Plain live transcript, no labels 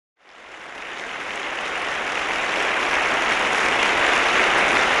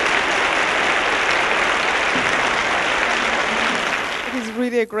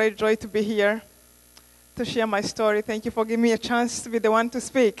a great joy to be here to share my story. Thank you for giving me a chance to be the one to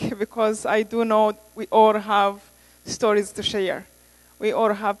speak, because I do know we all have stories to share. We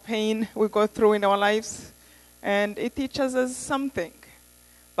all have pain we go through in our lives, and it teaches us something.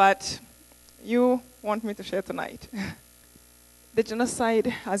 But you want me to share tonight. The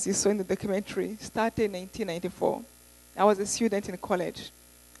genocide, as you saw in the documentary, started in 1994. I was a student in college,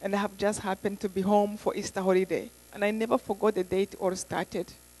 and I have just happened to be home for Easter holiday. And I never forgot the date it all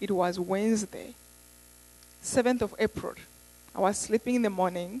started. It was Wednesday, 7th of April. I was sleeping in the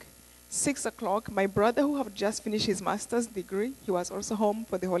morning, 6 o'clock. My brother, who had just finished his master's degree, he was also home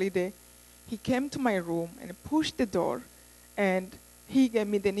for the holiday. He came to my room and pushed the door, and he gave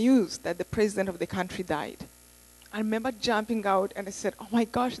me the news that the president of the country died. I remember jumping out, and I said, oh my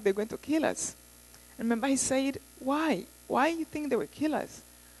gosh, they're going to kill us. I remember he said, why? Why do you think they will kill us?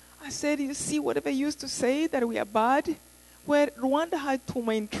 I said, you see, whatever you used to say that we are bad, where Rwanda had two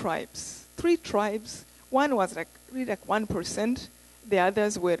main tribes, three tribes. One was really like 1%. The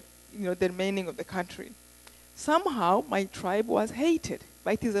others were, the remaining of the country. Somehow, my tribe was hated.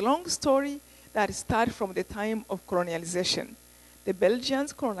 But it is a long story that starts from the time of colonialization. The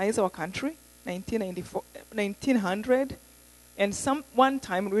Belgians colonized our country, 1900, and one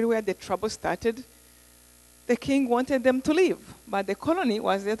time, really where the trouble started, the king wanted them to leave, but the colony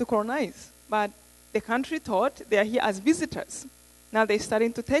was there to colonize. But the country thought they are here as visitors. Now they're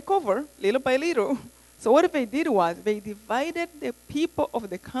starting to take over little by little. So what they did was they divided the people of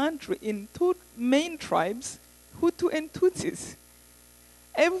the country in two main tribes, Hutu and Tutsis.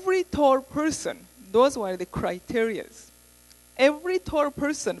 Every tall person, those were the criteria. Every tall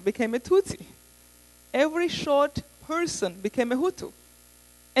person became a Tutsi. Every short person became a Hutu.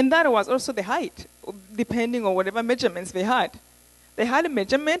 And that was also the height, depending on whatever measurements they had. They had a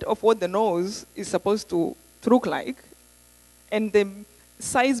measurement of what the nose is supposed to look like, and the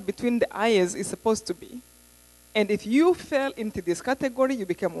size between the eyes is supposed to be. And if you fell into this category, you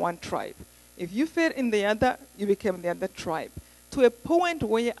became one tribe. If you fell in the other, you became the other tribe. To a point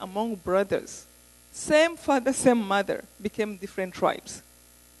where among brothers, same father, same mother, became different tribes.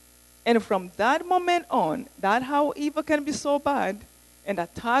 And from that moment on, that's how evil can be so bad and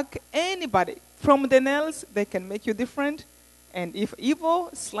attack anybody. From the nails, they can make you different. And if evil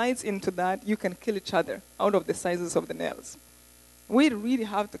slides into that, you can kill each other out of the sizes of the nails. We really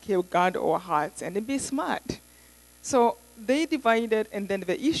have to guard our hearts and be smart. So they divided, and then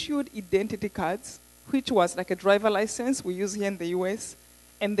they issued identity cards, which was like a driver license we use here in the US.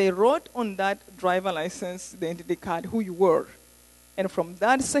 And they wrote on that driver license, the identity card, who you were. And from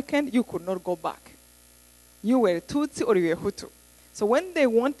that second, you could not go back. You were Tutsi or you were Hutu. So when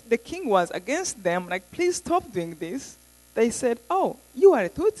the king was against them, like, please stop doing this, they said, oh, you are a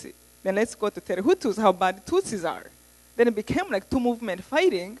Tutsi. Then let's go to tell Hutus how bad Tutsis are. Then it became like two movements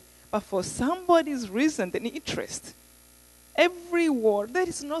fighting, but for somebody's reason, an interest. Every war, there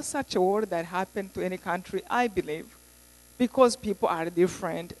is no such a war that happened to any country, I believe, because people are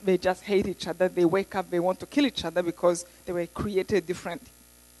different. They just hate each other. They wake up, they want to kill each other because they were created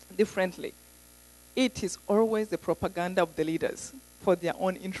differently. It is always the propaganda of the leaders for their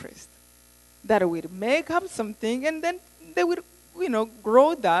own interest. That will make up something, and then they will,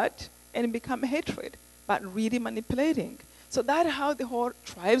 grow that and become hatred, but really manipulating. So that's how the whole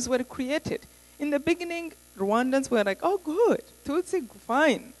tribes were created. In the beginning, Rwandans were like, oh, good, Tutsi,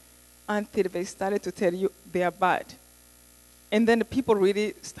 fine, until they started to tell you they are bad. And then the people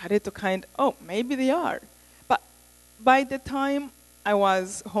really started to maybe they are. But by the time I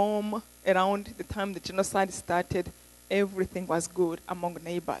was home, around the time the genocide started, everything was good among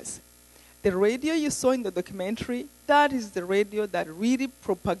neighbors. The radio you saw in the documentary, that is the radio that really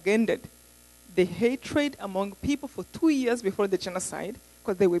propagated the hatred among people for 2 years before the genocide,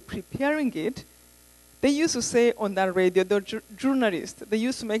 because they were preparing it. They used to say on that radio, the journalists, they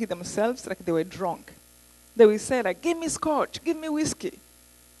used to make themselves like they were drunk. They would say, like, give me scotch, give me whiskey.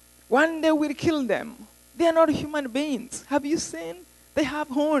 One day we'll kill them. They are not human beings. Have you seen? They have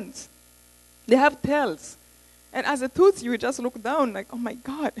horns. They have tails. And as a Tutsi, you just look down like, oh my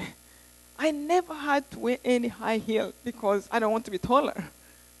God, I never had to wear any high heel because I don't want to be taller.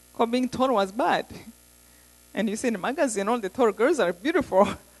 Because being tall was bad. And you see in the magazine, all the tall girls are beautiful.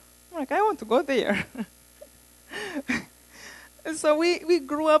 I'm like, I want to go there. So we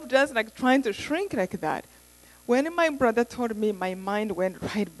grew up just like trying to shrink like that. When my brother told me, my mind went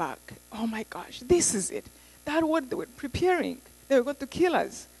right back. Oh my gosh, this is it. That's what they were preparing. They were going to kill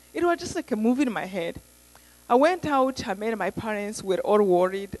us. It was just like a movie in my head. I went out, I met my parents, we were all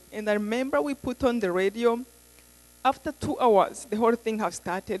worried. And I remember we put on the radio. After 2 hours, the whole thing had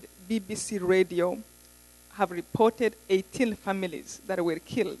started, BBC radio. have reported 18 families that were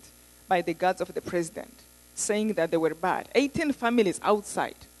killed by the guards of the president, saying that they were bad. 18 families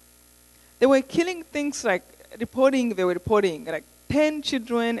outside. They were killing things like they were reporting like 10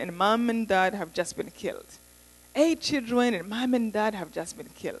 children and mom and dad have just been killed. 8 children and mom and dad have just been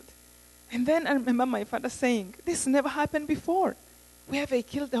killed. And then I remember my father saying, this never happened before. Where they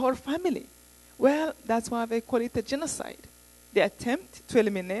killed the whole family. Well, that's why they call it a genocide. The attempt to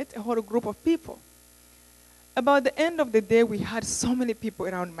eliminate a whole group of people. About the end of the day, we had so many people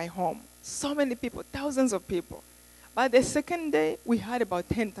around my home. So many people, thousands of people. By the second day, we had about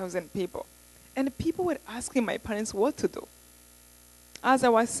 10,000 people. And people were asking my parents what to do. As I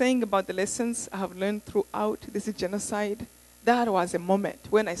was saying about the lessons I have learned throughout this genocide, that was a moment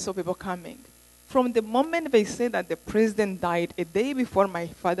when I saw people coming. From the moment they said that the president died, a day before my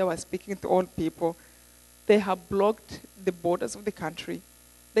father was speaking to all people, they have blocked the borders of the country.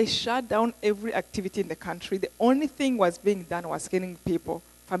 They shut down every activity in the country. The only thing was being done was killing people,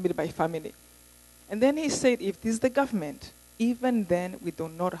 family by family. And then he said, if this is the government, even then we do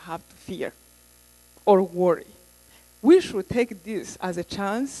not have to fear or worry. We should take this as a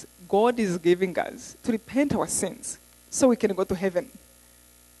chance God is giving us to repent our sins so we can go to heaven.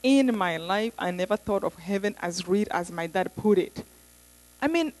 In my life, I never thought of heaven as real as my dad put it. I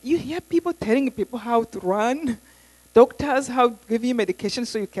mean, you hear people telling people how to run, doctors how to give you medication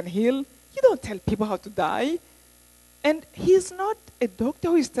so you can heal. You don't tell people how to die. And he's not a doctor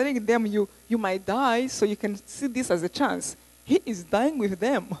who is telling them you might die so you can see this as a chance. He is dying with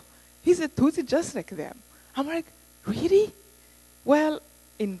them. He's a Tutsi just like them. I'm like, really? Well,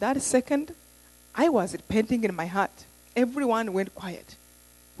 in that second, I was repenting in my heart. Everyone went quiet.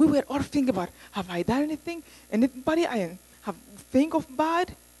 We were all thinking about, have I done anything? Anybody I have think of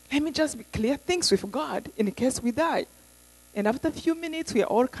bad? Let me just clear things with God in case we die. And after a few minutes, we are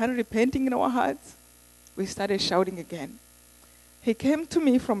all kind of repenting in our hearts. We started shouting again. He came to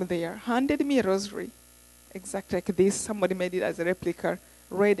me from there, handed me a rosary, exactly like this. Somebody made it as a replica,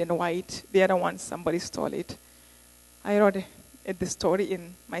 red and white. The other one, somebody stole it. I wrote the story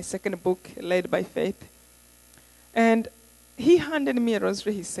in my second book, Led by Faith. And he handed me a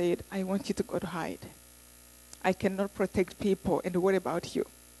rosary. He said, I want you to go to hide. I cannot protect people and worry about you.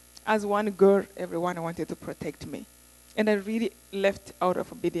 As one girl, everyone wanted to protect me. And I really left out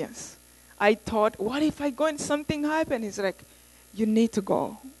of obedience. I thought, what if I go and something happens? He's like, you need to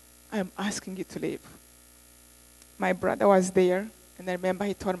go. I'm asking you to leave. My brother was there, and I remember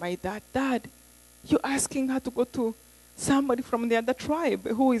he told my dad, Dad, you're asking her to go to somebody from the other tribe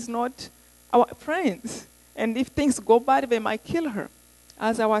who is not our friends. And if things go bad, they might kill her.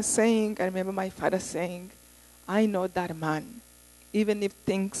 As I was saying, I remember my father saying, I know that man. Even if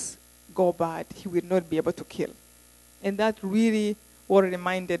things go bad, he will not be able to kill. And that really what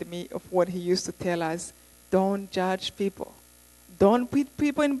reminded me of what he used to tell us. Don't judge people. Don't put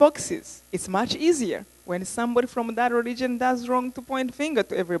people in boxes. It's much easier when somebody from that religion does wrong to point a finger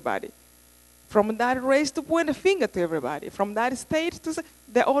to everybody. From that race to point a finger to everybody. From that state to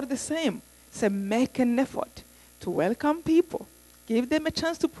they're all the same. So make an effort to welcome people. Give them a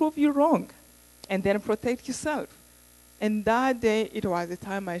chance to prove you wrong. And then protect yourself. And that day, it was the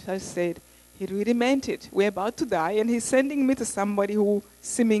time my church said, he really meant it. We're about to die, and he's sending me to somebody who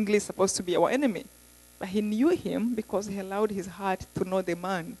seemingly is supposed to be our enemy. But he knew him because he allowed his heart to know the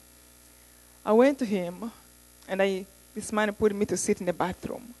man. I went to him, and this man put me to sit in a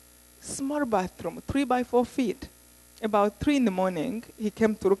bathroom. Small bathroom, 3 by 4 feet. About 3 in the morning, he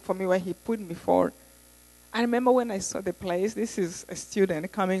came to look for me where he put me for. I remember when I saw the place, this is a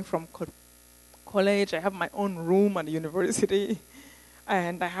student coming from college. I have my own room at the university.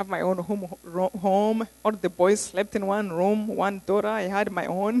 And I have my own home. All the boys slept in one room, one daughter. I had my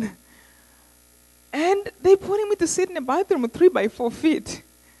own. And they put me to sit in a bathroom 3 by 4 feet.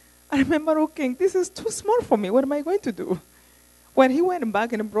 I remember looking, this is too small for me. What am I going to do? When he went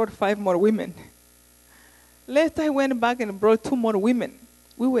back and brought 5 more women. Later I went back and brought 2 more women.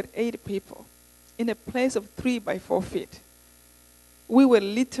 We were 8 people in a place of 3 by 4 feet. We were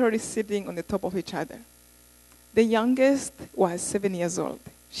literally sitting on the top of each other. The youngest was 7 years old.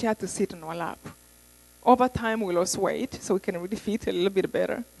 She had to sit on our lap. Over time, we lost weight, so we can really fit a little bit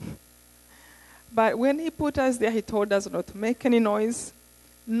better. But when he put us there, he told us not to make any noise,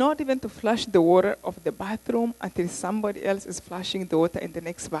 not even to flush the water of the bathroom until somebody else is flushing the water in the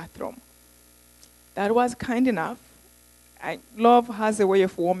next bathroom. That was kind enough. Love has a way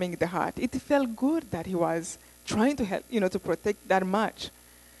of warming the heart. It felt good that he was trying to help, to protect that much.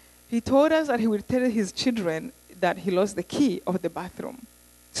 He told us that he would tell his children that he lost the key of the bathroom,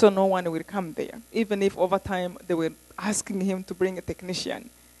 so no one will come there, even if over time they were asking him to bring a technician.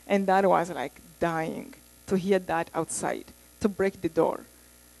 And that was like dying to hear that outside, to break the door.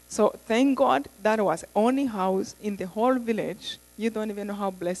 So thank God that was the only house in the whole village. You don't even know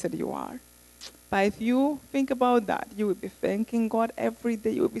how blessed you are. But if you think about that, you will be thanking God every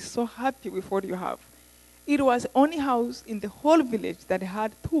day. You will be so happy with what you have. It was the only house in the whole village that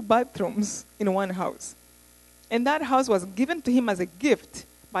had 2 bathrooms in one house. And that house was given to him as a gift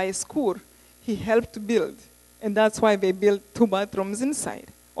by a school he helped to build. And that's why they built 2 bathrooms inside.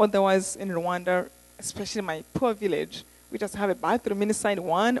 Otherwise, in Rwanda, especially my poor village, we just have a bathroom inside,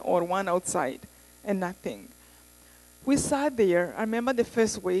 one or one outside, and nothing. We sat there. I remember the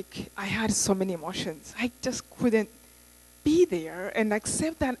first week, I had so many emotions. I just couldn't be there and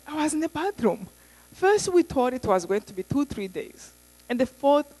accept that I was in the bathroom. First, we thought it was going to be 2-3 days. And the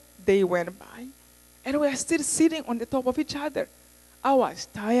 4th day went by, and we were still sitting on the top of each other. I was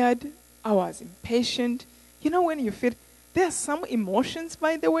tired. I was impatient. You know when you feel, there are some emotions,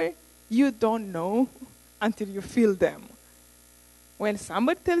 by the way, you don't know until you feel them. When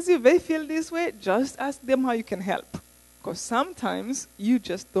somebody tells you they feel this way, just ask them how you can help. Because sometimes you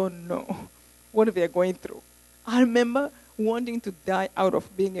just don't know what they're going through. I remember wanting to die out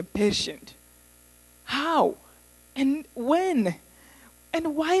of being impatient. How? And when?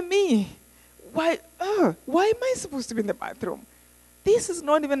 And why me? Why am I supposed to be in the bathroom? This is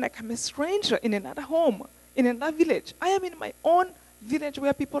not even like I'm a stranger in another home, in another village. I am in my own village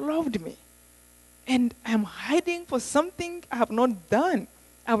where people loved me. And I'm hiding for something I have not done,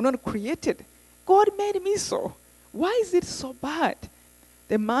 I have not created. God made me so. Why is it so bad?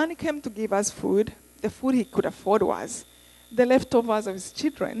 The man came to give us food. The food he could afford was the leftovers of his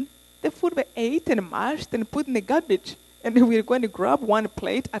children. The food we ate and mashed and put in the garbage. And we were going to grab one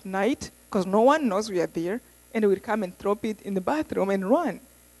plate at night, because no one knows we are there, and we'd come and throw it in the bathroom and run.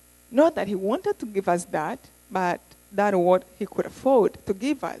 Not that he wanted to give us that, but that was what he could afford to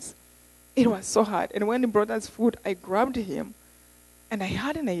give us. It was so hard. And when he brought us food, I grabbed him, and I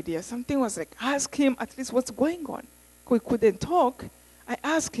had an idea. Something was like, ask him at least what's going on. We couldn't talk. I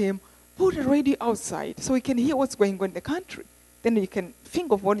asked him, put a radio outside so we can hear what's going on in the country. Then you can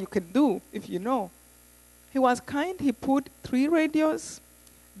think of what you can do if you know. He was kind. He put 3 radios,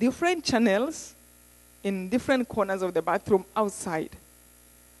 different channels, in different corners of the bathroom outside.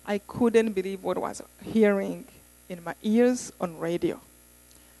 I couldn't believe what I was hearing in my ears on radio.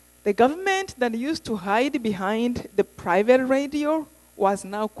 The government that used to hide behind the private radio was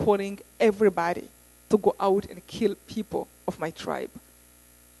now calling everybody to go out and kill people of my tribe.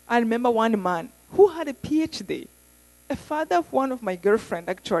 I remember one man who had a PhD, a father of one of my girlfriends,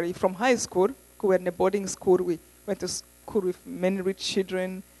 actually, from high school, who were in a boarding school. We went to school with many rich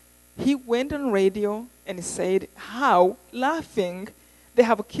children. He went on radio and said how, laughing, they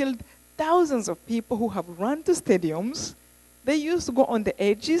have killed thousands of people who have run to stadiums. They used to go on the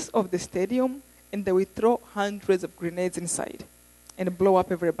edges of the stadium, and they would throw hundreds of grenades inside and blow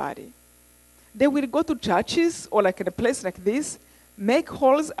up everybody. They will go to churches or like in a place like this, make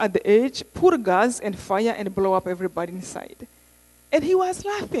holes at the edge, put gas and fire and blow up everybody inside. And he was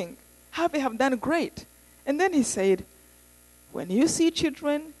laughing, how they have done great. And then he said, when you see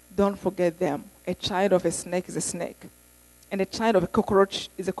children, don't forget them. A child of a snake is a snake, and a child of a cockroach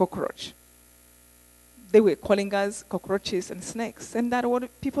is a cockroach. They were calling us cockroaches and snakes, and that's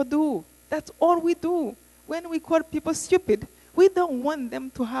what people do. That's all we do. When we call people stupid, we don't want them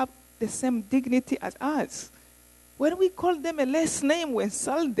to have the same dignity as us. When we call them a less name, we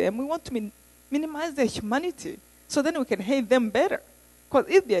insult them, we want to minimize their humanity, so then we can hate them better. Because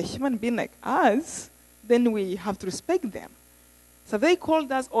if they're a human being like us, then we have to respect them. So they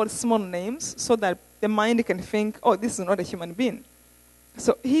called us all small names so that the mind can think, oh, this is not a human being.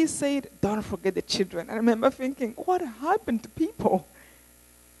 So he said, don't forget the children. I remember thinking, what happened to people?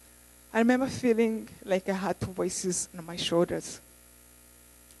 I remember feeling like I had 2 voices on my shoulders.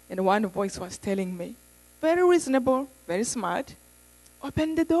 And one voice was telling me, very reasonable, very smart,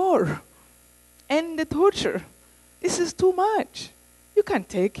 open the door, end the torture. This is too much. You can't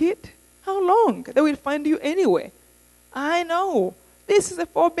take it. How long? They will find you anyway. I know. This is a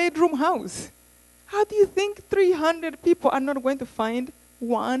 4-bedroom house. How do you think 300 people are not going to find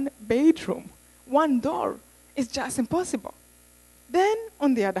 1 bedroom, 1 door? It's just impossible. Then,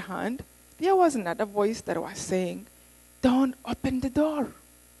 on the other hand, there was another voice that was saying, don't open the door.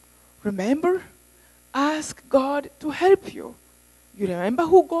 Remember, ask God to help you. You remember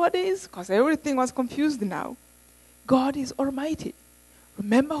who God is? Because everything was confused now. God is Almighty.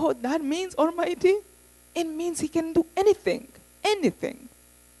 Remember what that means, Almighty? It means He can do anything. Anything.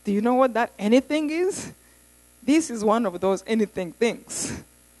 Do you know what that anything is? This is one of those anything things.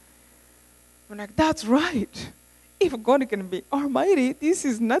 I'm like, that's right. If God can be Almighty, this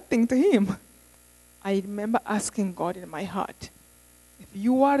is nothing to Him. I remember asking God in my heart, if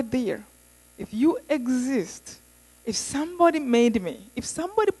you are there, if you exist, if somebody made me, if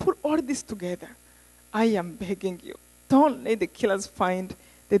somebody put all this together, I am begging you, don't let the killers find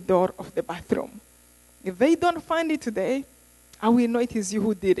the door of the bathroom. If they don't find it today, I will know it is you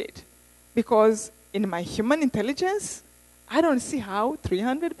who did it. Because in my human intelligence, I don't see how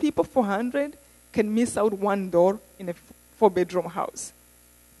 300 people, 400, can miss out one door in a 4-bedroom house.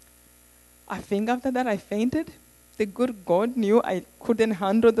 I think after that I fainted. The good God knew I couldn't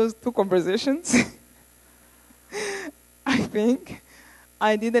handle those 2 conversations. I think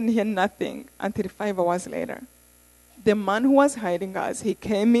I didn't hear nothing until 5 hours later. The man who was hiding us, he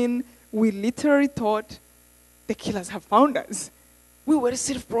came in. We literally thought the killers have found us. We were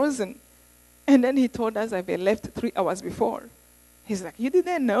still frozen. And then he told us that they left 3 hours before. He's like, you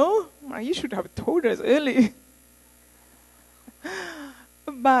didn't know? Well, you should have told us early.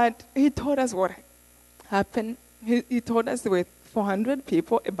 But he told us what happened. He told us there were 400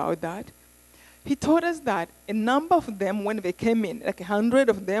 people about that. He told us that a number of them, when they came in, like 100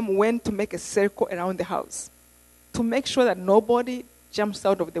 of them, went to make a circle around the house to make sure that nobody jumps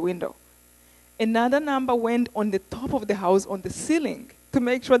out of the window. Another number went on the top of the house, on the ceiling, to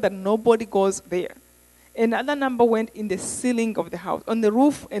make sure that nobody goes there. Another number went in the ceiling of the house, on the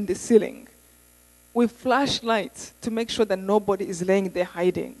roof and the ceiling, with flashlights to make sure that nobody is laying there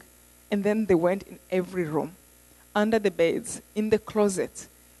hiding. And then they went in every room, under the beds, in the closet.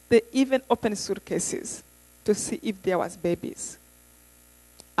 They even opened suitcases to see if there was babies.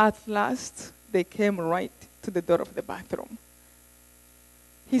 At last, they came right to the door of the bathroom.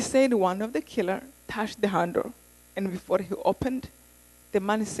 He said one of the killers touched the handle, and before he opened, the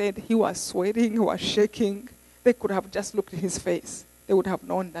man said he was sweating, he was shaking. They could have just looked at his face. They would have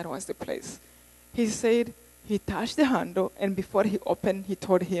known that was the place. He said he touched the handle, and before he opened, he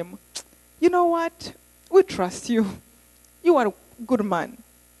told him, you know what? We trust you. You are a good man.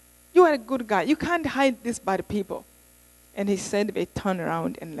 You are a good guy. You can't hide these bad people. And he said they turned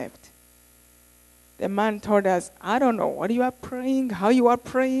around and left. The man told us, I don't know what you are praying, how you are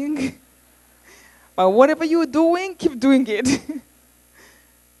praying, but whatever you're doing, keep doing it.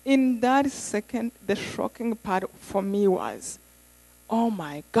 In that second, the shocking part for me was, oh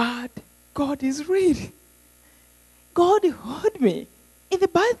my God, God is real. God heard me in the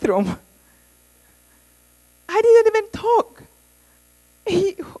bathroom. I didn't even talk.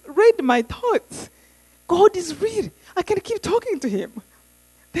 He read my thoughts. God is real. I can keep talking to him.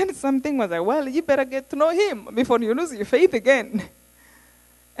 Then something was like, well, you better get to know him before you lose your faith again.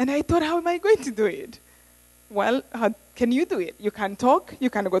 And I thought, how am I going to do it? Well, how can you do it? You can't talk. You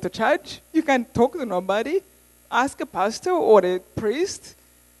can't go to church. You can't talk to nobody. Ask a pastor or a priest.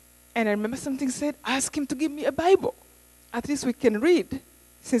 And I remember something said, ask him to give me a Bible. At least we can read,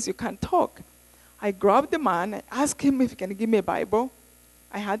 since you can't talk. I grabbed the man. I asked him if he can give me a Bible.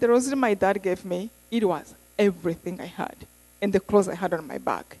 I had the rosary my dad gave me. It was everything I had, and the clothes I had on my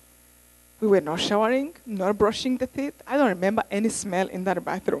back. We were not showering, not brushing the teeth. I don't remember any smell in that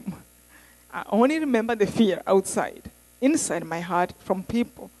bathroom. I only remember the fear outside. Inside my heart, from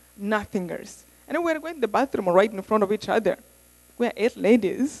people, nothing else. And we were going to the bathroom right in front of each other. We are 8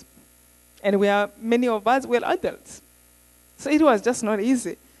 ladies, and many of us were adults. So it was just not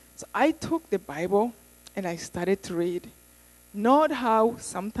easy. So I took the Bible, and I started to read. Not how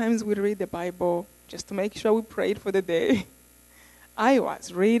sometimes we read the Bible just to make sure we prayed for the day. I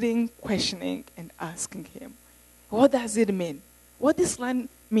was reading, questioning, and asking him, what does it mean? What this line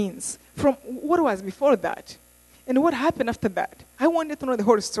means? From what was before that? And what happened after that? I wanted to know the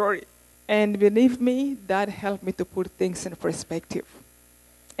whole story. And believe me, that helped me to put things in perspective.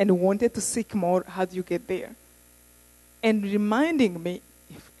 And wanted to seek more, how do you get there? And reminding me,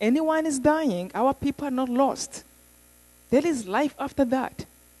 if anyone is dying, our people are not lost. There is life after that.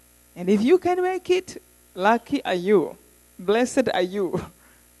 And if you can make it, lucky are you. Blessed are you.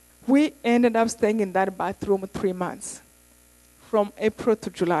 We ended up staying in that bathroom 3 months, from April to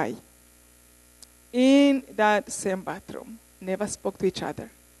July. In that same bathroom, never spoke to each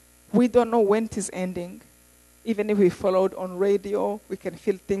other. We don't know when it is ending. Even if we followed on radio, we can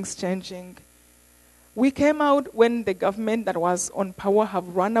feel things changing. We came out when the government that was on power have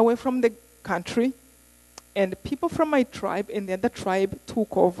run away from the country. And people from my tribe and the other tribe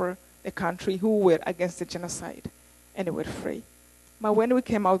took over the country who were against the genocide. And they were free. But when we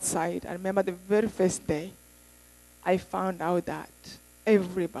came outside, I remember the very first day, I found out that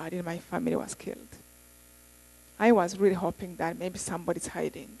everybody in my family was killed. I was really hoping that maybe somebody's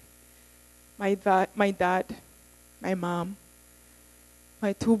hiding. My dad, my mom,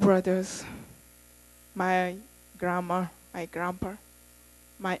 my 2 brothers, my grandma, my grandpa,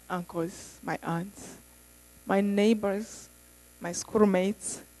 my uncles, my aunts, my neighbors, my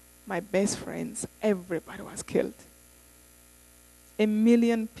schoolmates, my best friends, everybody was killed. 1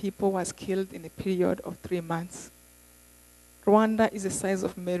 million people was killed in a period of 3 months. Rwanda is the size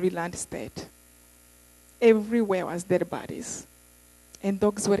of Maryland state. Everywhere was dead bodies. And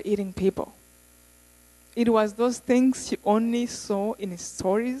dogs were eating people. It was those things you only saw in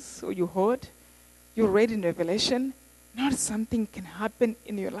stories or you heard, you read in Revelation, not something can happen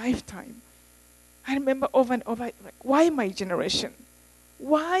in your lifetime. I remember over and over, like, why my generation?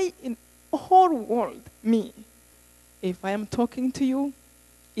 Why in the whole world me? If I am talking to you,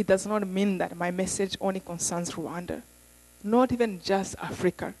 it does not mean that my message only concerns Rwanda. Not even just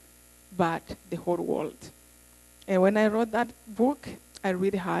Africa, but the whole world. And when I wrote that book, I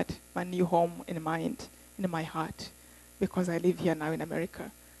really had my new home in mind, in my heart, because I live here now in America.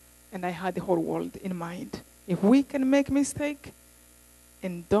 And I had the whole world in mind. If we can make mistake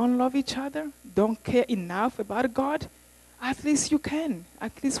and don't love each other, don't care enough about God, at least you can.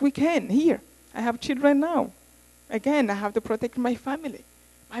 At least we can here. I have children now. Again, I have to protect my family.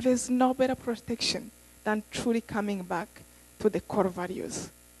 But there's no better protection than truly coming back to the core values,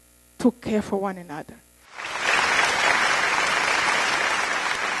 to care for one another,